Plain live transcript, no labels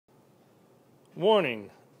Warning,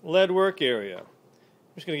 lead work area.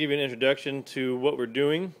 I'm just going to give you an introduction to what we're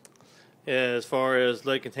doing as far as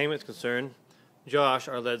lead containment is concerned. Josh,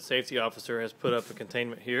 our lead safety officer, has put up a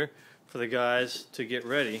containment here for the guys to get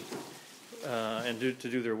ready and to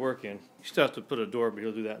do their work in. You still have to put a door, but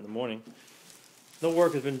he'll do that in the morning. No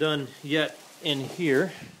work has been done yet in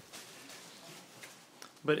here,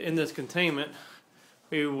 but in this containment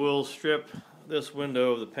we will strip this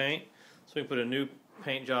window of the paint so we can put a new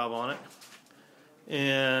paint job on it,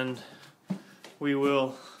 and we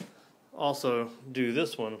will also do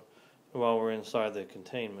this one while we're inside the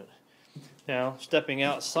containment. Now, stepping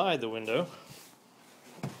outside the window,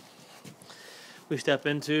 we step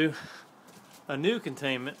into a new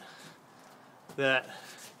containment that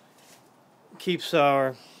keeps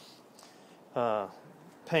our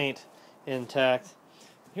paint intact.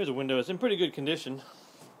 Here's a window. It's in pretty good condition,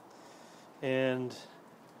 and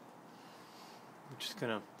I'm just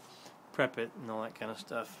going to prep it and all that kind of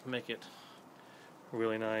stuff, make it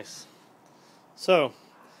really nice. So,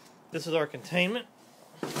 this is our containment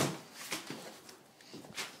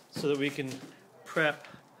so that we can prep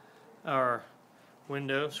our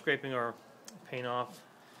window, scraping our paint off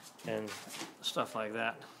and stuff like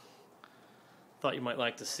that. Thought you might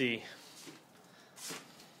like to see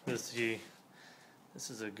this. This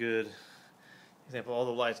is a good example. All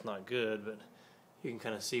the light's not good, but you can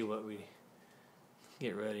kind of see what we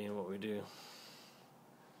get ready and what we do.